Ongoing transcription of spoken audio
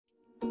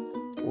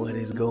What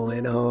is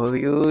going on,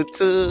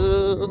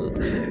 YouTube?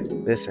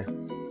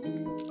 Listen,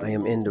 I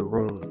am in the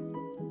room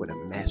with a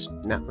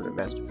not with a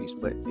masterpiece,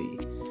 but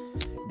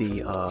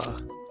the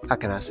how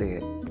can I say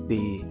it?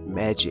 The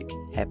magic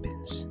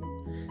happens.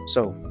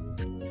 So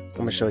I'm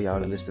gonna show y'all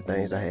the list of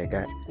things I had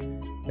got.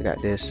 I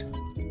got this.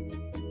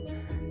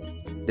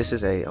 This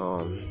is a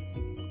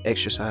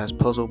exercise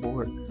puzzle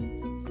board.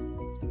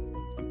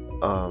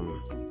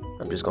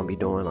 I'm just gonna be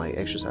doing like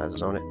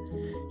exercises on it.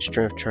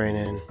 Strength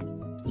training,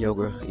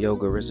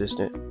 yoga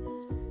resistant,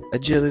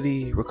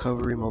 agility,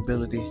 recovery,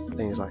 mobility,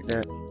 things like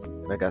that.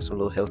 And I got some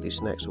little healthy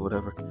snacks or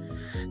whatever,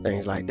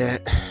 things like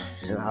that.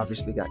 And I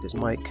obviously got this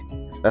mic.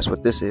 That's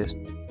what this is.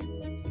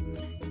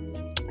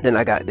 Then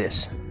I got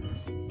this.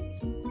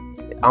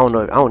 I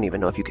don't even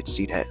know if you could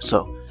see that.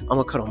 So I'm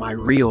gonna cut on my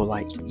real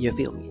light. You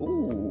feel me?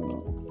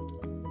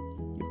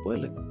 Ooh, your boy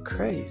look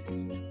crazy.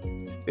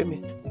 Feel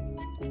me?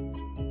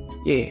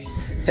 Yeah.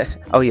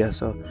 Oh yeah.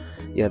 So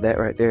yeah, that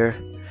right there.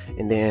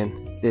 And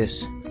then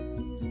this.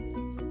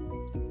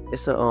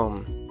 It's a I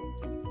don't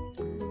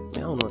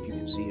know if you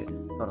can see it.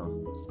 Hold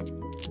on.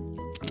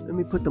 Let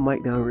me put the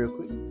mic down real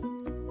quick.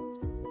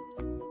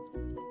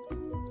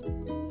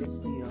 It's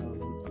the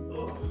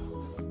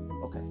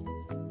okay.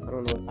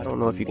 I don't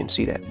know if you can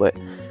see that, but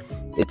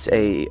it's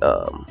a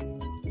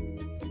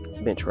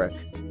bench rack.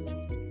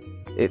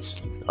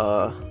 It's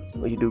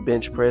when you do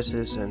bench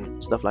presses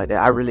and stuff like that.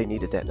 I really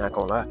needed that, not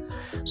gonna lie.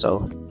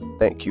 So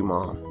thank you,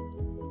 Mom.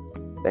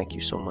 Thank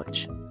you so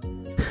much.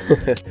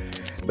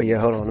 But yeah,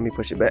 hold on, let me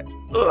push it back.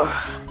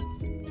 Ugh.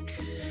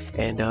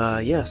 And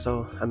yeah,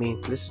 so I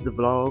mean, this is the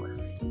vlog.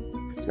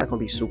 It's not gonna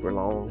be super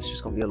long. It's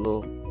just gonna be a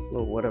little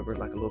whatever,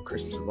 like a little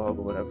Christmas vlog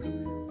or whatever.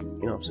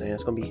 You know what I'm saying?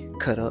 It's gonna be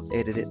cut up,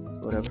 edited,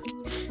 whatever.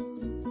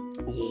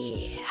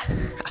 Yeah.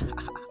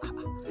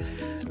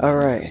 All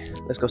right,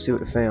 let's go see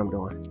what the fam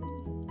doing.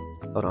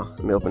 Hold on,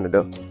 let me open the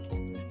door.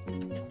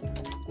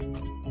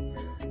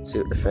 See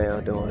what the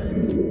fam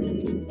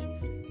doing.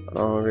 Hold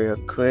on, real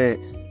quick.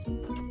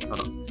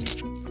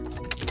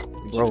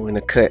 Bro in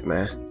the cut,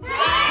 man. Look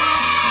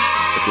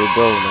at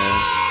bro, man.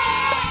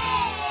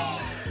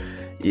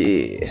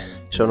 Yeah.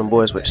 Show them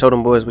boys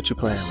what you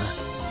playing, man.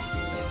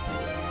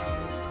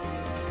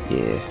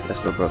 Yeah,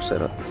 that's no bro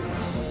setup.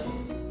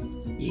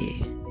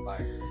 Yeah.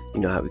 You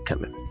know how we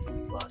coming.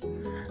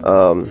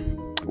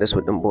 That's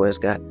what them boys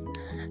got.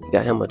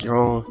 Got him a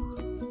drone,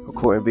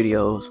 recording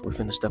videos. We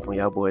finna step on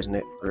y'all boys'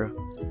 neck for real.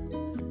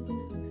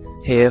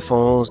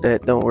 Headphones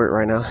that don't work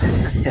right now.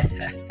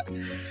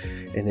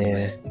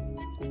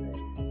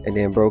 And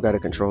then bro got a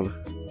controller.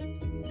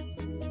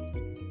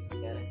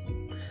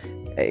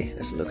 Hey,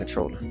 that's a little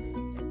controller.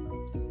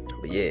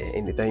 But yeah,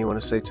 anything you want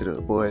to say to the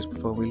boys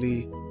before we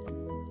leave?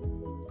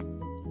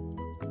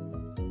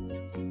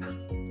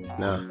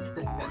 Nah.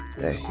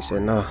 Hey, he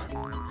said nah.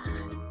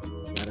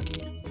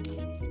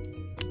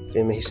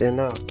 Feel me? He said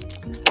nah.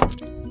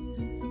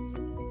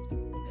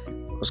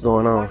 What's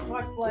going on?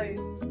 Watch Blaze.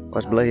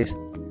 Watch Blaze.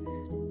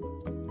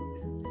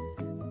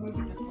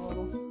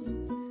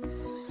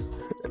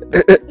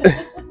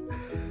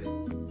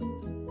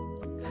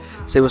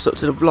 Say what's up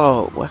to the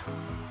vlog, boy.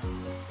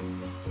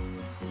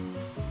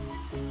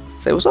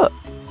 Say what's up.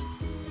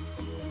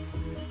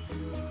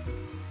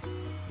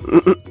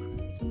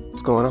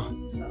 What's going on?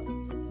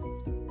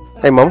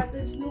 Hey, Mom.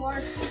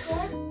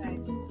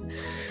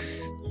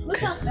 Look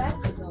how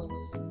fast it goes.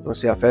 You wanna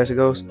see how fast it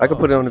goes? I can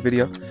put it on the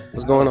video.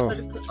 What's going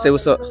on? Say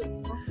what's up.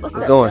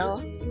 What's going?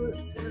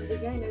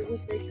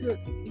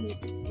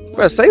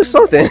 Bro, say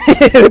something.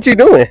 What you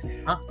doing?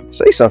 Huh?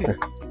 Say something.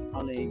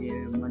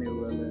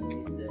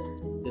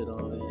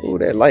 Ooh,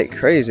 that light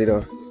crazy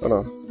though. Hold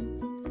on.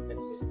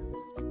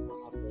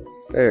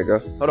 There you go.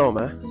 Hold on,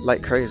 man.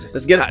 Light crazy.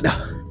 Let's get out there.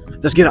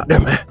 Let's get out there,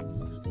 man.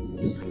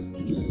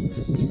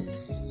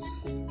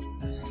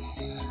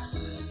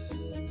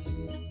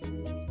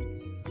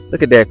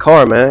 Look at that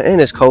car, man. And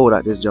it's cold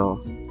out this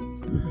joint.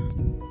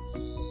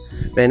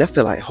 Man, I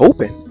feel like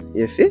hoping.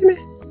 You feel me?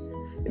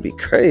 It'd be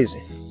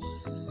crazy.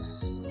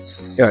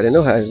 You already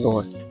know how it's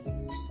going.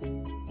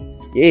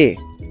 Yeah.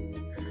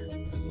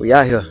 We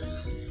out here.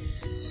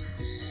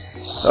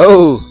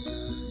 Oh.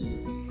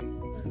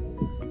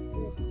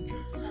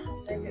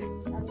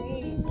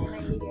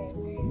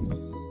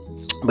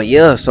 But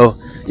yeah, so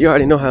you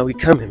already know how we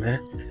coming, man.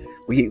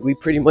 We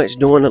pretty much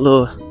doing a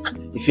little,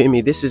 you feel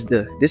me? This is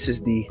the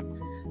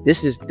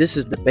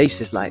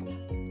basis. Like,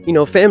 you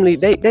know, family,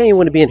 they ain't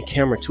want to be in the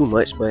camera too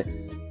much, but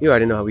you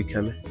already know how we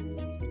coming.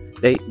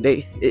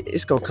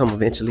 It's gonna come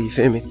eventually, you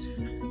feel me?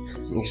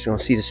 You're just gonna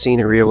see the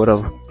scenery or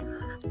whatever.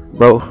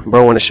 Bro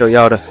want to show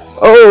y'all the,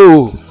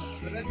 oh,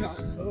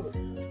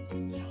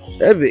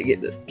 that bitch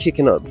get the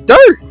kicking up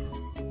dirt.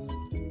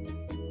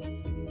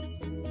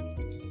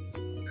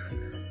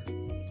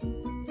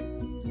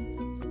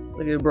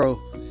 Look at bro,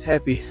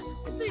 happy.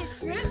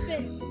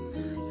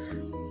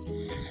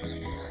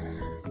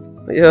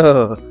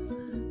 Yeah.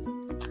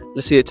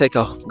 Let's see it take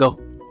off. Go.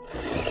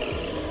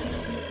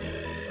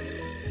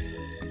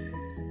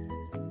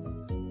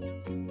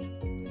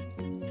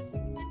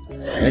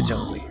 That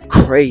junk went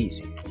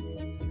crazy.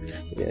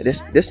 Yeah,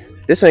 this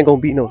ain't gonna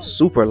be no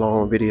super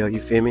long video, you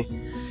feel me?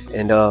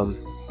 And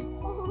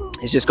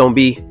it's just gonna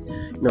be, you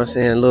know what I'm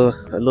saying, a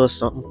little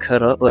something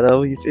cut up,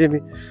 whatever, you feel me?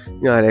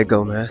 You know how that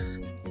go, man.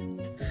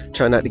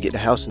 Try not to get the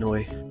house in the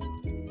way,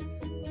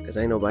 cause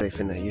ain't nobody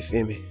finna, you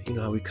feel me? You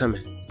know how we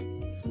coming,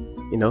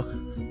 you know?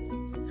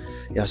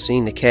 Y'all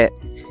seen the cat.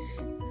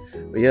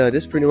 But yeah,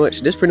 this pretty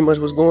much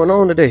what's going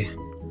on today.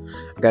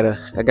 I got a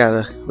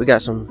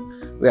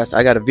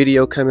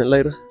video coming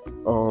later.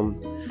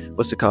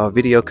 What's it called?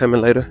 Video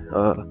coming later.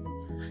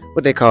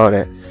 What they call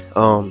that?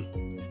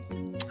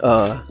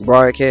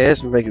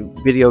 Broadcast, make a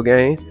video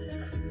game.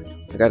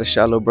 I got a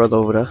shy little brother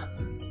over there.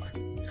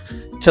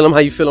 Tell him how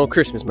you feel on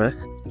Christmas, man.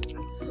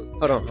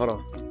 Hold on.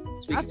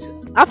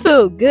 I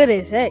feel good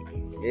as heck.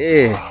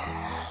 Yeah.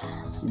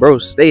 Bro,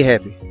 stay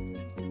happy.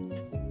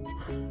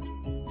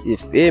 You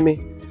feel me?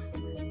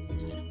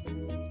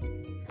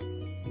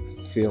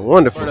 Feel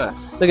wonderful.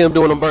 Look at him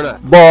doing them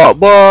burnout.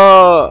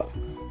 Boy.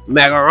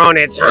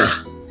 Macaroni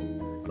time.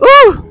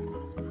 Ooh.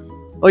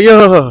 Oh,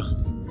 yeah.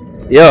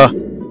 Yeah.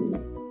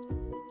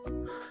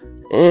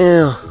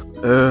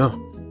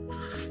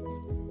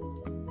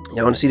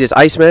 Y'all want to see this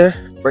ice, man?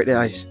 Break the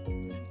ice.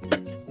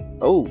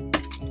 Oh,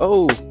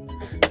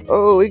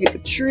 it get the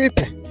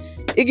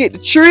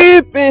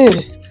tripping.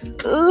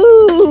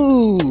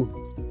 Ooh,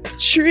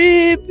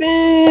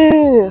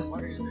 tripping.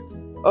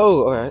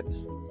 Oh, all right.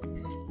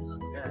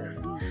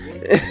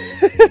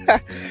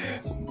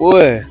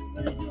 Boy.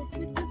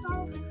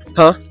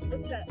 Huh?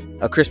 What's that?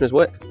 A Christmas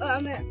what?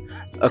 I meant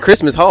A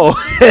Christmas haul.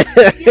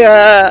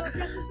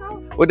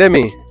 What that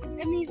mean?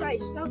 That means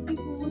like show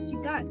people what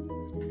you got.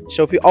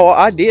 Show people. Oh,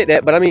 I did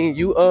that, but I mean,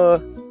 you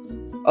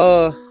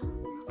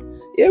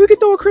yeah, we could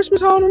throw a Christmas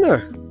haul in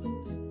there.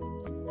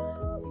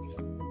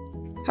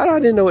 How do I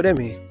didn't know what that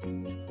mean?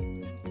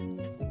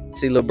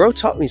 See, lil' bro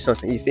taught me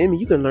something. You feel me?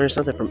 You can learn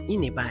something from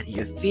anybody.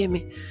 You feel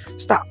me?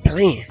 Stop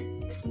playing.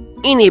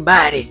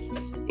 Anybody,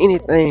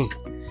 anything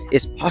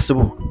is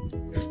possible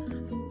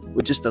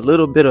with just a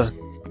little bit of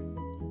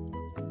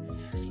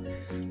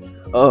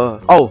a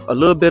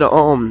little bit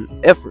of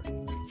effort.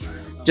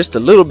 Just a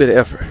little bit of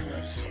effort.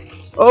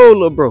 Oh,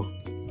 little bro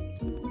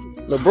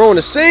on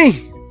the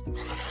scene.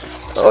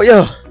 Oh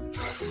yeah.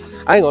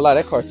 I ain't gonna lie,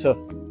 that car tough,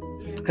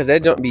 cause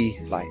that jump be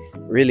like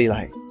really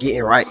like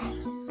getting right.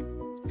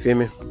 Feel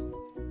me?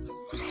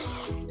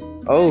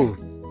 Oh.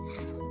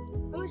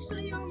 I'm gonna show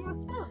you all my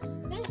stuff.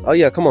 Oh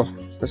yeah, come on.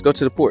 Let's go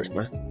to the porch,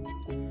 man.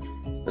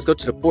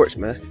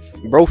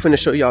 Bro finna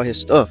show y'all his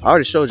stuff. I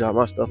already showed y'all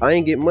my stuff. I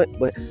ain't getting much,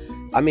 but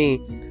I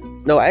mean,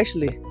 no,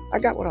 actually, I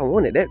got what I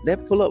wanted.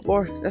 That pull-up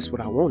bar, that's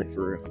what I wanted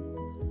for real.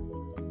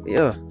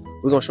 Yeah.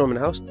 We gonna show him in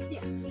the house?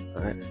 Yeah.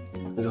 Alright.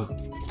 We go.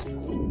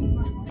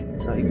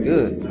 Oh, he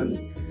good.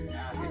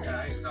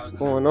 What's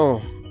going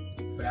on?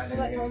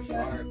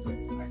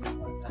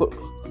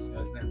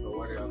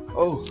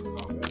 Oh.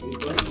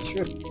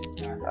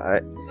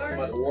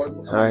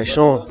 Alright,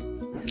 show him.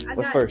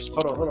 What's first?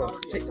 Hold on.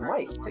 Take the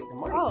mic.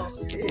 Oh.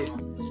 Yeah.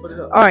 Put it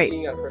up. Alright,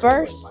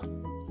 first,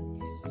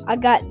 I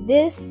got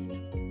this,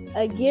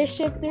 a gear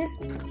shifter.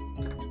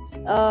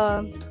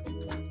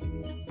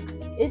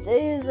 It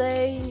is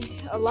a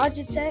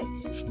Logitech.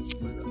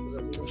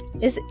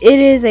 It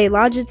is a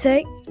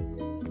Logitech.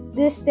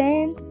 This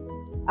stand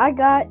I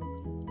got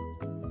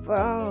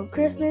for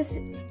Christmas.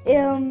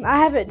 I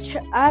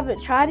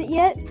haven't tried it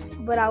yet,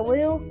 but I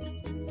will.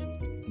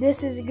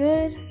 This is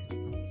good.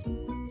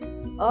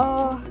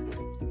 I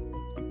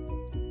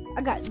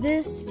got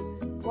this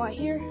right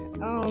here.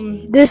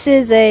 This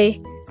is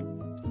a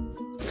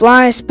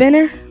flying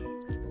spinner.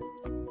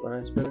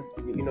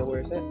 You know where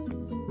it's at?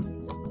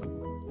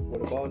 Where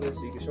the ball is,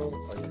 so you can show them?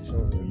 Or you can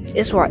show them?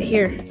 It's right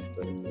here.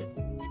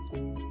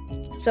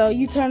 So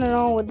you turn it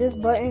on with this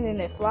button and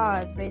it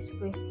flies,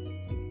 basically.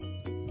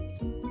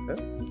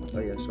 Okay. Oh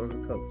yeah, show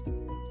them the color.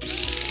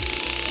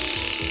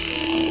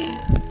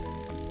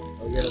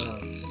 Oh yeah.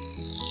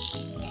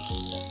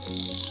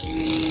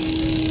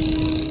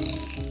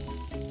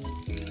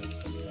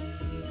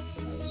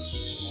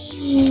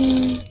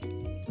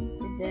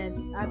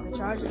 Then I have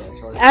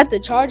to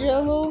charge it a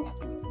little.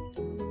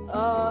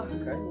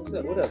 Okay, what's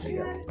up? What else you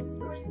got?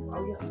 Oh,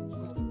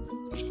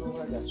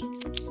 I got you.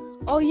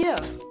 Oh yeah.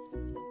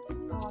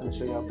 I'm gonna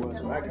show y'all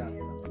boys what I got.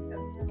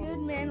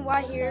 Good man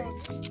right here.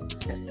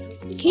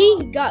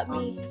 He got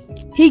me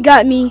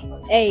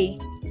a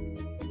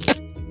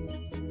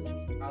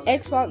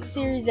Xbox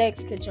Series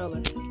X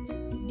controller.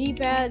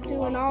 D-pad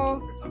 2 and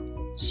all.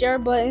 Share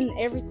button,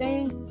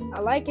 everything. I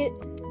like it.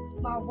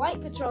 My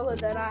white controller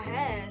that I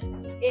had,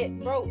 it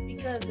broke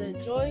because the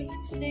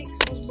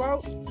joysticks was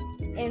broke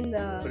and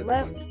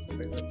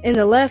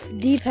the left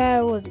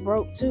D-pad was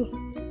broke too.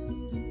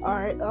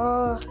 Alright,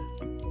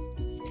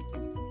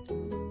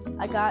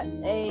 I got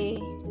a,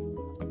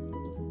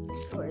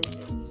 where is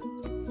it?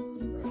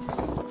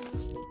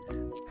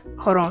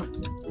 Hold on.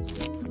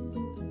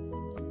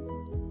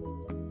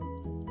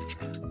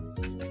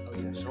 Oh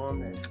yeah, show them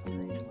that.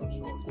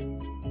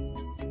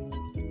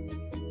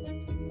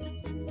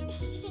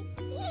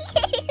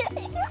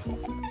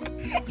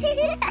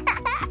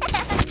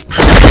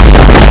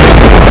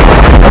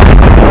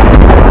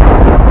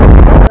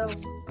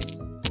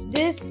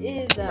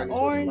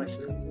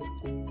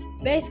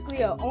 orange,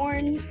 basically a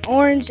orange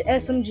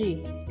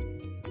SMG.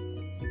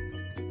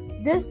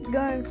 This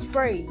gun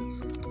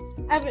sprays.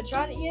 I haven't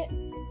tried it yet,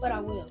 but I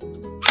will.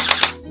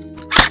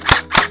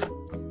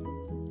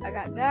 I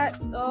got that.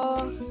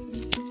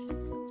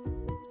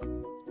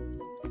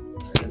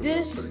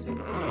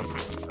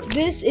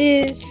 This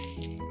is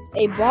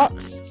a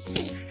box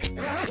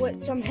with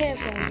some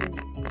headphones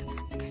in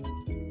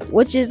it,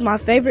 which is my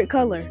favorite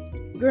color,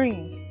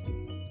 green.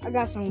 I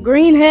got some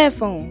green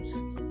headphones.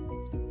 Show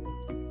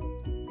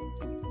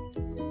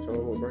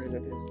them what brand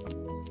it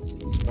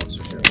is.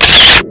 Sponsorship.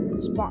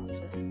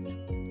 Sponsor. I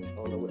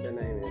don't know what that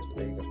name is, but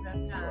there you go.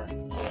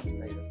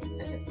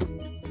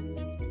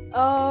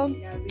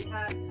 Yeah, we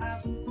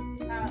had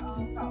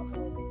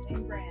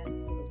name brand.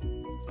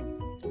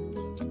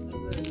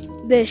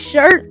 This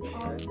shirt.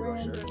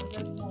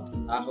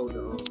 I hold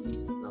the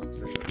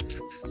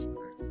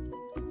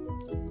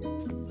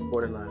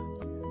borderline.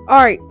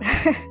 All right.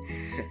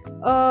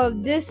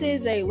 This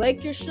is a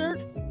Lakers shirt.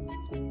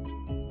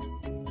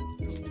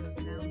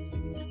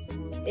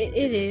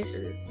 It is.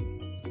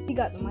 You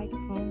got the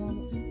microphone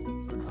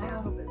on I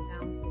hope it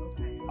sounds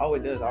okay. Oh,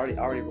 it does. I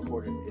already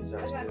recorded it. It it.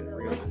 sounds I got good. the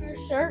Real.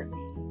 Lakers shirt.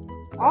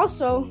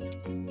 Also,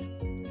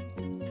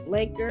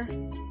 Laker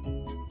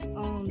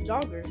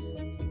joggers.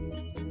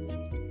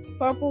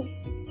 Purple,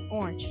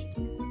 orange.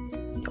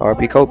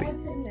 RP Kobe. On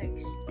to the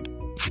next.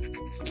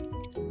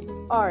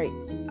 All right,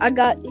 I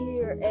got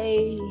here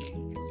a.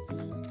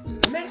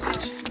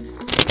 Message.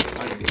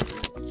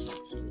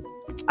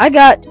 I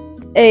got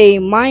a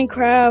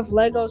Minecraft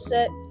Lego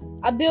set.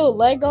 I build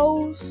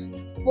Legos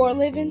for a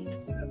living.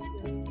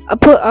 I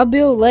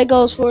build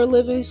Legos for a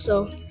living,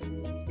 so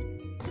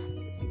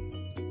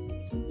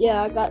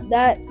yeah, I got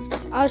that.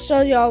 I'll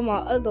show y'all my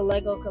other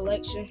Lego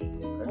collection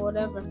or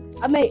whatever.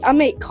 I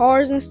make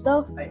cars and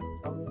stuff.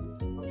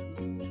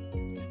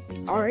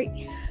 All right.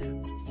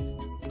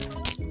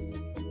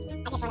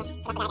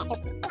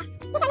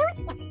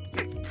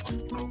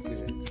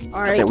 All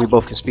I right. think we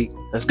both can speak.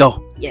 Let's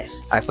go.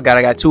 Yes. I forgot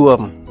I got two of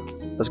them.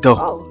 Let's go.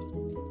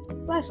 Oh,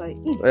 flashlight.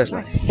 That's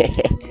nice. nice.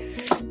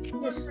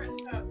 Yes.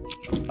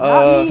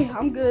 Uh, Not me.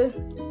 I'm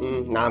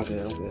good. nah, I'm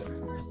good.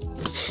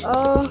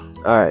 Uh,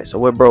 All right. So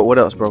what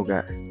else, bro?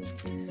 Got?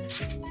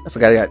 I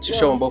forgot I got to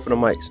show them both of the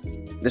mics.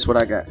 This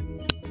what I got.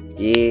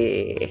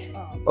 Yeah,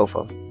 both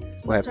of them.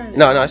 What happened? Turn it.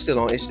 No, it's still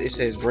on. It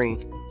says green.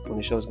 When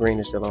it shows green,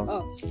 it's still on. oh,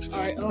 all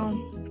right.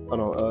 Hold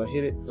on.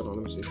 Hit it. Hold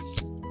on. Let me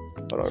see.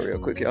 Hold on, real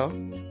quick, y'all.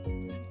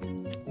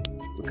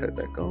 We'll cut it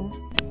back on.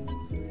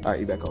 All right,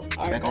 you back on.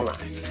 All right. Back online.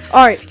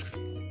 All right.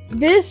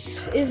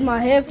 This is my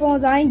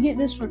headphones. I didn't get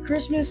this for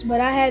Christmas, but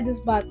I had this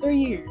about 3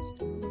 years.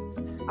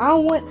 I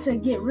want to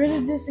get rid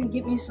of this and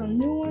get me some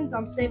new ones.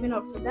 I'm saving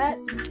up for that.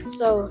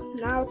 So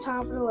now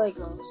time for the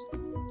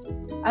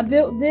Legos. I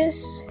built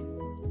this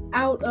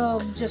out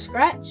of just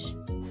scratch.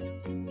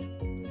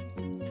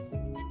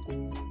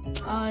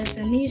 It's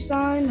a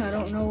Nissan. I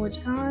don't know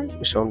which kind. Let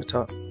me show them the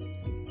top.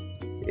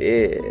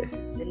 Yeah,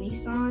 It's a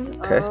Nissan.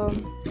 Okay.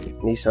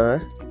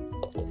 Nissan.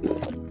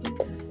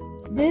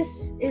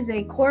 This is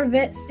a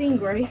Corvette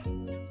Stingray.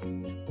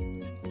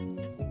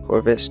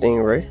 Corvette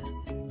Stingray.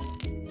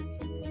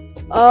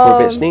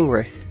 Corvette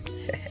Stingray.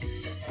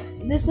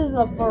 This is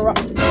a Ferrari.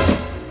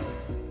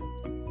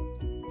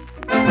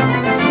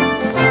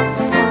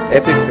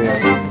 Epic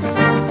fail.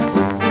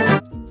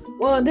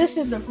 Well, this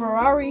is the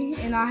Ferrari,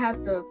 and I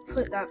have to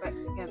put that back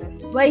together.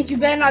 Blaze, you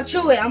better not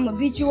chew it. I'm gonna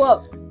beat you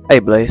up. Hey,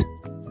 Blaze.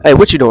 Hey,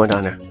 what you doing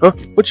down there? Huh?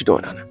 What you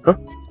doing down there? Huh?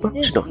 What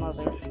This you doing?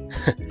 mother.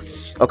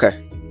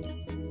 Okay.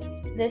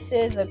 This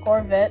is a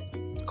Corvette.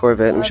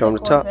 Corvette. Let me show them the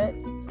top.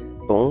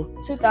 Corvette,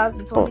 Boom.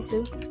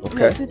 2022. No,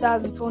 Okay.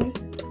 2020.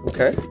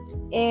 Okay.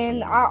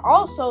 And I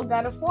also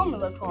got a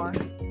Formula car.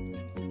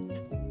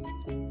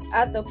 I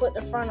have to put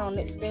the front on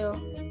it still.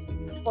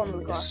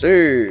 Formula car. Yes,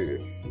 sir.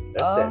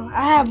 That's that.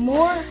 I have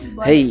more.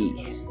 But Hey.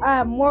 I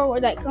have more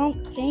where that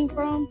came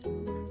from,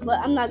 but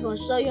I'm not gonna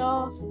show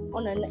y'all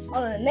on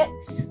the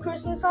next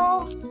Christmas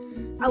haul.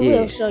 I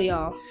Yeah. will show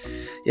y'all.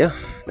 Yeah.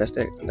 That's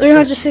that.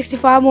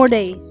 365 more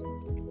days.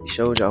 We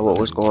showed y'all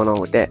what's going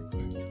on with that.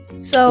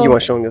 So. You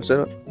want to show them your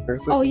setup real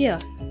quick? Oh yeah.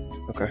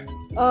 Okay.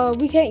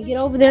 We can't get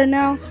over there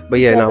now. But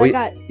yeah, because no, I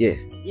got, yeah.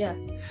 Yeah.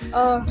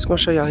 Just gonna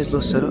show y'all his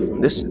little setup.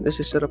 This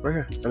is set up right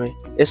here. I mean,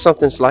 it's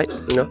something slight,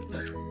 you know.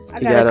 I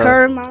You got got a a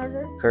curve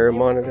monitor. curve and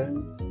monitor.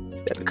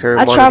 everything. Got the curve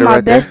I monitor try my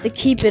right best to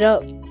keep it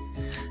up. there.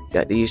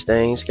 Got these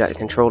things. Got the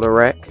controller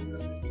rack.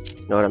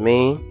 You know what I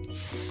mean?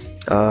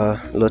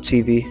 Little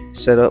TV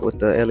set up with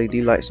the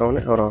LED lights on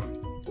it. Hold on.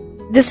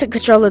 This is a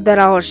controller that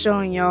I was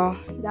showing y'all.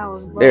 That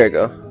was broke. There you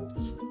go.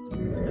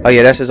 Oh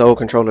yeah, that's his old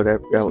controller.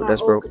 That's my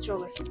That's old broke.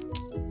 controller.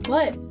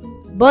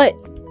 But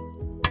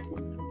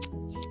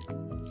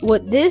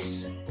with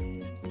this,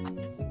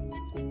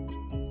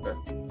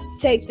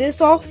 take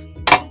this off.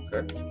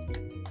 Okay.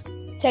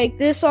 Take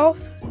this off.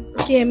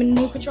 Get him a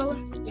new controller.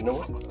 You know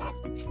what?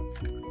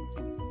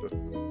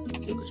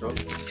 New controller.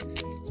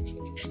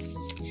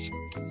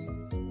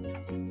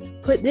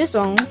 Put this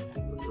on.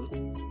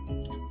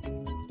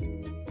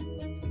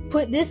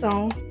 Put this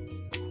on.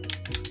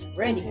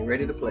 Ready.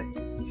 Ready to play.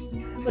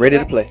 Ready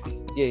to play.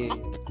 Yeah.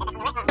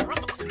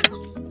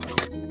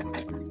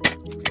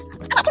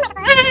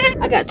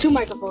 I got 2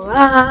 microphones.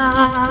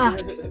 Ah.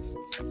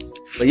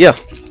 But yeah,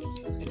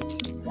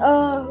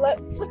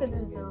 Look at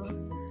this though.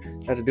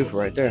 how to do for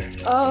right there.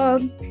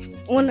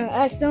 Wanna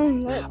ask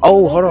them?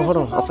 Oh, hold on.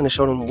 I'm finna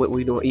show them what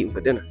we doing eating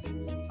for dinner.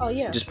 Oh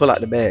yeah. Just pull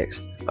out the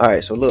bags. All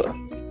right, so look,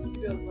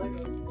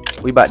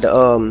 we about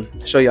to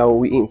show y'all what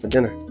we eating for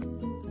dinner.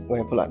 Go ahead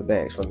and pull out the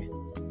bags for me.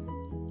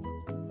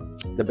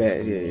 The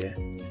bags, yeah.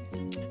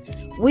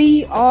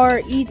 We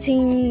are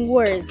eating.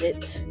 Where is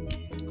it?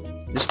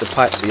 This is the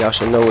pipe, so y'all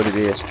should know what it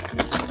is.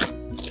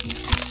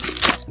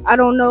 I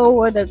don't know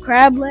where the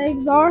crab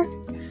legs are.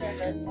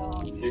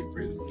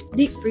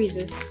 Deep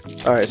freezer.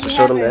 All right, so We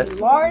show them have that.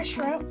 a large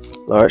shrimp.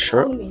 Large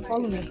shrimp.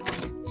 Follow me.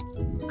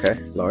 Okay,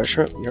 large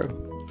shrimp. Yeah.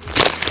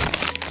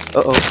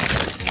 Uh-oh.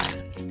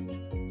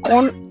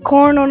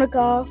 Corn on the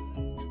cob.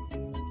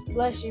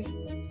 Bless you.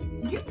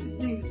 You just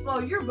need to slow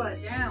your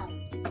butt down.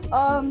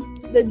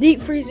 The deep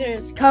freezer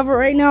is covered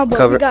right now, but we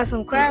Covered. got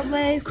some crab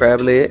legs. Crab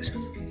legs.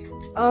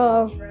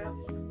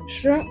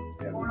 Shrimp.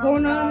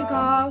 Corn on the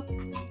cob.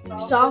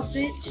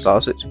 Sausage.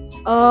 Sausage.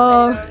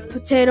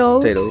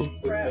 Potatoes. Potato.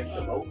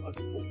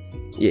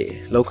 Yeah,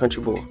 low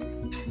country boil.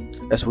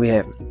 That's what we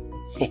having.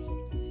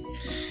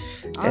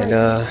 And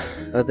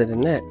other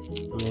than that, I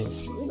mean,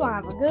 We're gonna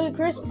have a good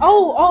Christmas.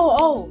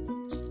 Oh.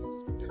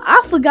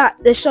 I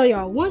forgot to show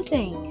y'all one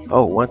thing.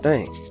 oh, one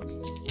thing.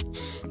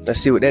 Let's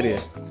see what that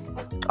is.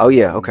 Oh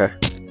yeah, okay.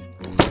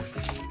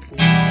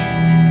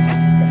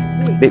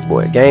 Big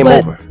boy, game But-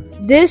 over.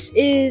 This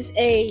is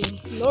a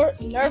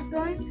Nerf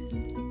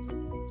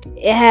gun.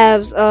 It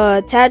has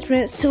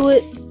attachments to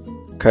it.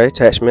 Okay,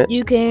 attachment.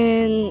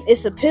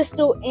 It's a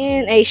pistol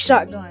and a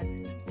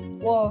shotgun.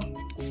 Well,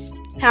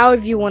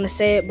 however you want to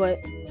say it, but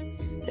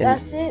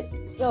that's it.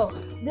 Yo,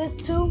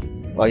 this too.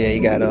 Oh yeah,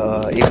 you got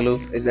igloo.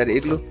 Is that an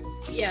igloo?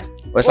 Yeah.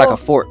 Well, it's like a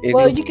fort igloo.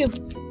 Well, you could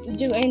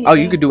do anything. Oh,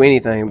 you could do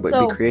anything, but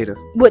So- be creative.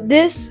 With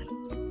this,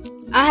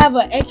 I have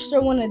an extra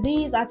one of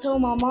these. I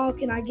told my mom,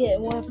 can I get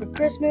one for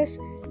Christmas?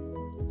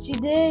 She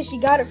did. She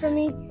got it for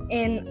me,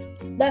 and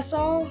that's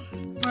all.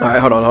 All right,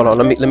 hold on.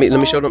 Let me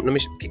show them. Let me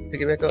pick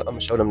it back up. I'm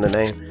gonna show them the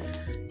name.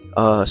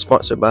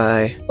 Sponsored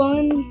by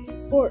Fun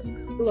Fort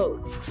Glow.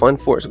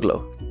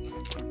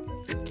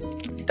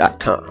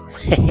 FunFortsGlow.com.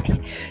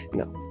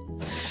 No,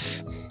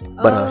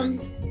 but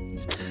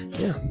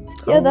yeah.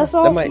 Yeah, that's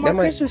all That for might- my that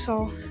might- Christmas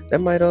haul. That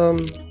might Oh,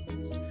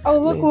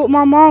 look yeah. what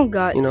my mom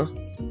got. you know.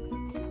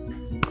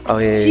 Oh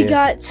yeah. She yeah.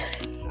 got,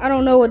 I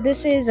don't know what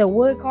this is, a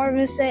wood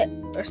carving set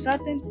or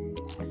something.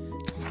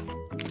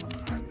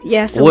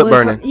 Yeah, so Wood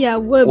burning.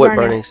 Wood Wood burning.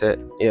 burning set.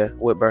 Yeah,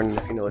 wood burning.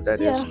 If you know what that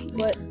is. Yeah,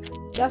 but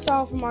that's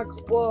all for my.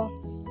 Well,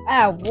 I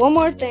have one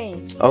more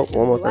thing. Oh,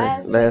 one more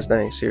Last thing. Last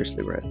thing.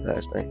 Seriously, right?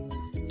 Last thing.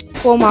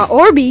 For my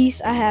Orbeez,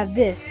 I have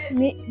this.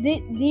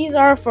 These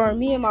are for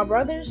me and my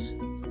brothers.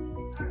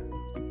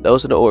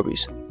 Those are the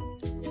Orbeez.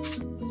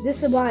 This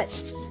is about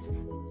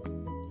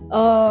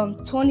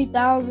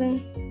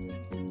 20,000,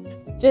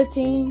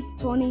 15,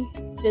 20,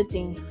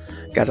 15.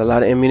 Got a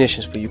lot of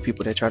ammunitions for you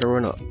people that try to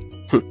run up.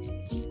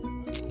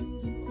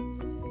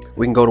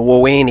 We can go to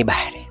war with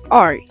anybody.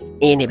 Alright,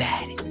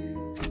 Anybody.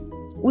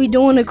 we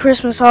doing a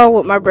Christmas haul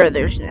with my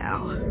brothers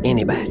now.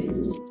 Anybody.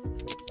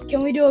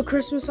 Can we do a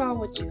Christmas haul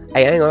with you?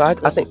 Hey, I ain't gonna lie.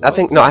 I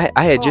think no. I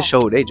had just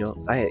showed they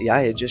jump. I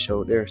had just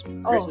showed theirs.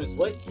 Oh, Christmas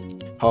what?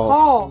 Oh,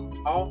 haul.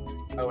 Oh,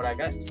 what I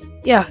got?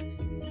 Yeah.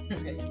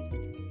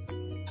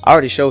 I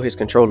already showed his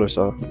controller,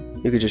 so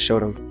you could just show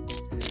them.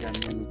 Got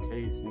me a new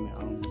case and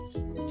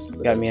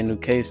got me a new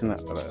case and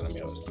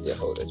Yeah,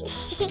 hold that.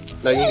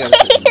 No, you ain't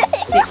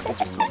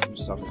gotta.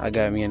 Just talking. I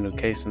got me a new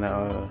case and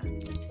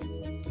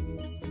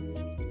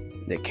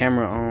the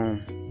camera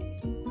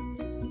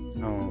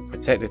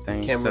protected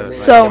thing. Camera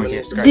So, camera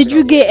get scratched did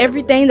you up. get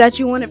everything that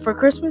you wanted for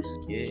Christmas?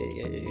 Yeah.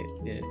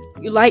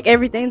 You like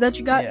everything that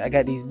you got? Yeah, I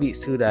got these beats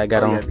too that I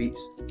got Oh, on. yeah,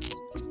 beats.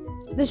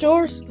 This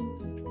yours?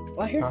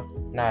 Right here? Huh?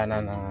 Nah.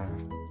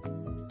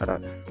 Hold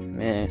up.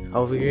 Man,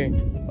 over here.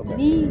 Okay.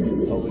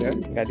 Beats. Over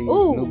there. Got these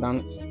Ooh. New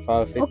Balance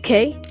 550,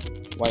 Okay.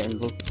 white and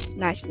blue.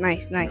 Nice. Yeah.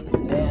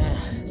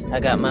 I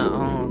got my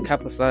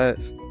copper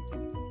slides,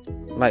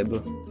 light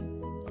blue.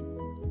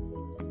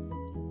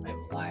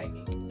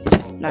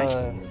 Nice.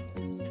 Let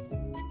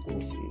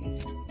me see.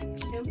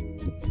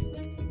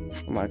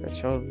 My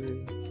controller.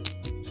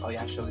 Oh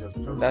yeah, I showed you.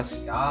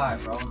 That's God,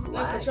 bro.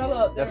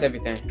 that's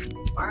everything.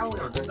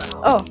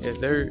 Oh, Yes,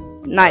 sir.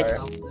 nice.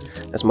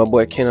 That's my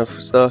boy Kenneth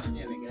stuff.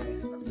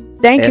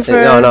 Thank you Anthony, for.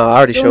 no, I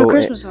already doing the showed.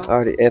 Christmas haul.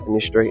 Already Anthony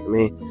straight. I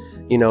mean,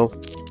 you know,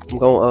 I'm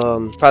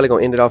going probably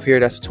gonna end it off here.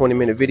 That's a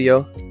 20-minute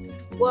video.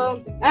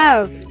 Well, I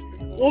have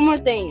one more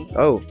thing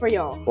Oh, for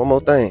y'all. one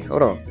more thing.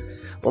 Hold on.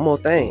 One more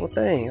thing.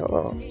 Hold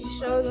on. Did you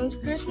show them the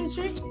Christmas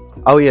tree?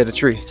 Oh yeah, the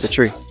tree.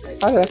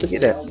 How did I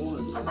forget that?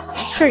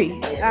 Tree.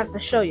 I have to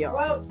show y'all.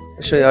 I'll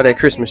show y'all that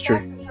Christmas tree.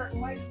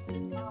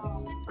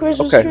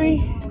 Christmas Okay.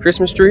 tree.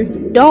 Christmas tree.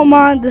 Don't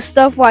mind the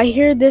stuff right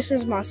here. This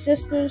is my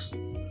sister's.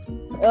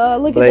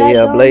 Look at that.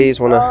 dome. Blaze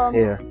wanna Um,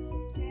 yeah.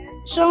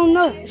 Show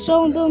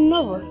them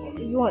Nova if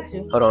you want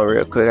to. Hold on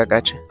real quick, I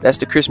got you. That's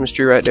the Christmas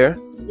tree right there.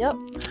 Yep.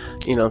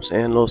 You know what I'm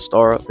saying? Little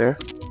star up there.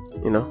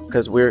 You know,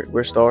 because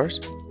we're stars.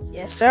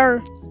 Yes,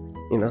 sir.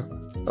 You know.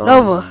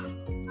 Nova.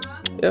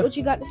 Yeah. What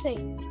you got to say?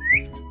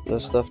 Little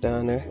stuff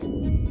down there.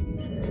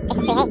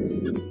 Christmas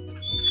tree,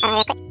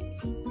 hey.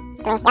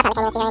 Y'all probably can't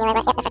even see her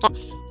anywhere, but yep, that's her cat.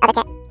 Other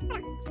cat.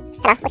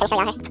 Hold on, we're gonna show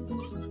y'all her.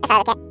 That's our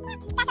other cat.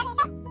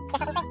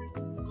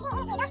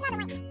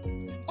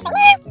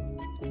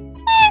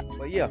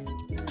 But yeah.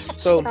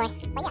 So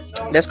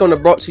that's gonna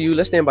brought to you.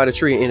 Let's stand by the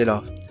tree and end it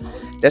off.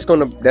 That's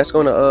gonna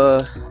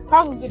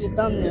Probably the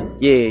thumbnail.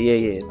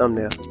 yeah,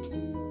 thumbnail.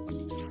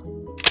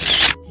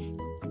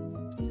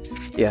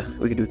 Yeah,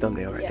 we could do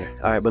thumbnail right there.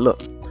 Alright, but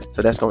look.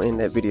 So that's gonna end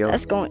that video.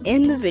 That's gonna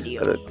end the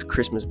video. The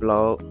Christmas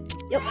vlog.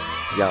 Yep.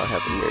 Y'all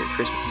have a Merry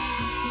Christmas.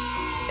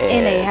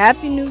 And a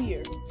Happy New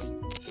Year.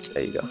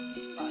 There you go.